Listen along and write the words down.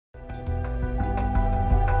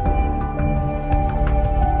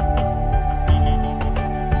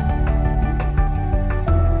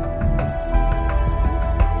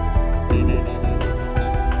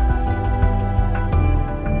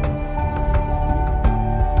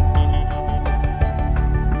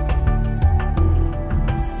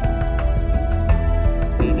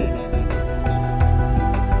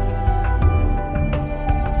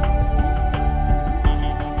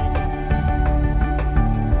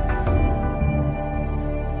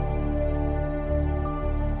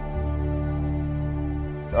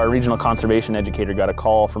Our regional conservation educator got a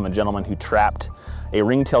call from a gentleman who trapped a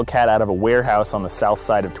ringtail cat out of a warehouse on the south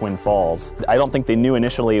side of Twin Falls. I don't think they knew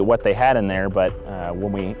initially what they had in there, but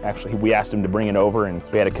when we asked him to bring it over, and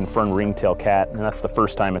we had a confirmed ringtail cat, and that's the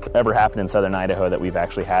first time it's ever happened in southern Idaho that we've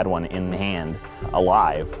actually had one in hand,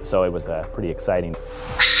 alive. So it was pretty exciting.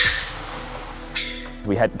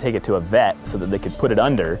 We had to take it to a vet so that they could put it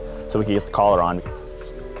under so we could get the collar on.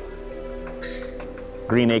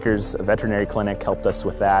 Green Acres Veterinary Clinic helped us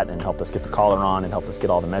with that and helped us get the collar on and helped us get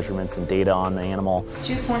all the measurements and data on the animal.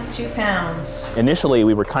 2.2 pounds. Initially,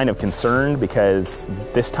 we were kind of concerned because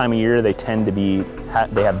this time of year they tend to be,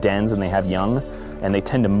 they have dens and they have young, and they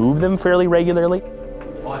tend to move them fairly regularly.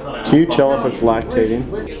 Can you tell if it's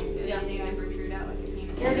lactating?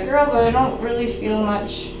 There's a girl, but I don't really feel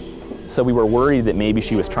much. So we were worried that maybe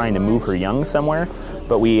she was trying to move her young somewhere,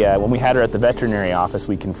 but when we had her at the veterinary office,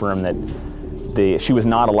 we confirmed that she was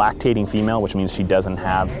not a lactating female, which means she doesn't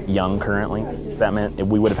have young currently. That meant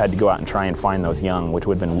we would have had to go out and try and find those young, which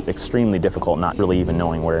would have been extremely difficult, not really even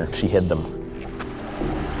knowing where she hid them.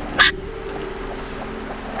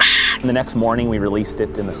 And the next morning we released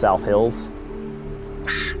it in the South Hills.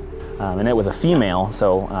 And it was a female,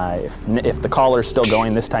 so if the collar's still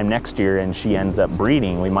going this time next year and she ends up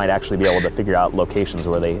breeding, we might actually be able to figure out locations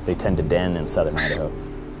where they tend to den in southern Idaho.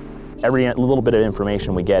 Every little bit of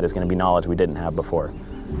information we get is going to be knowledge we didn't have before.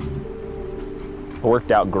 It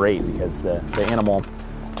worked out great because the animal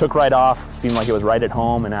took right off, seemed like it was right at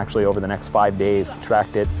home, and actually over the next 5 days we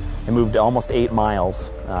tracked it and moved almost 8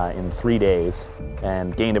 miles in 3 days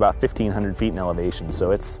and gained about 1,500 feet in elevation. So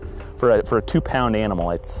it's, for a 2-pound animal,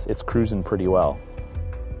 it's cruising pretty well.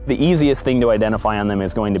 The easiest thing to identify on them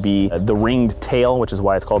is going to be the ringed tail, which is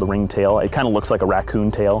why it's called a ringtail. It kind of looks like a raccoon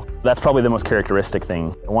tail. That's probably the most characteristic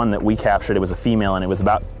thing. The one that we captured, it was a female and it was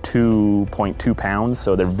about 2.2 pounds,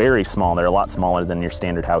 so they're very small. They're a lot smaller than your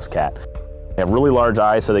standard house cat. They have really large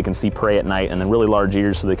eyes so they can see prey at night, and then really large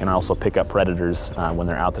ears so they can also pick up predators when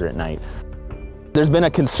they're out there at night. There's been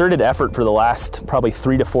a concerted effort for the last probably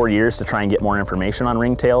 3 to 4 years to try and get more information on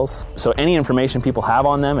ringtails. So any information people have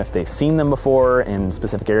on them, if they've seen them before in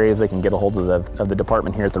specific areas, they can get a hold of the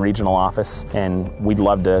department here at the regional office, and we'd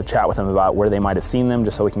love to chat with them about where they might have seen them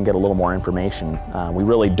just so we can get a little more information. We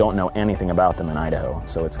really don't know anything about them in Idaho,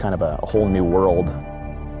 so it's kind of a whole new world.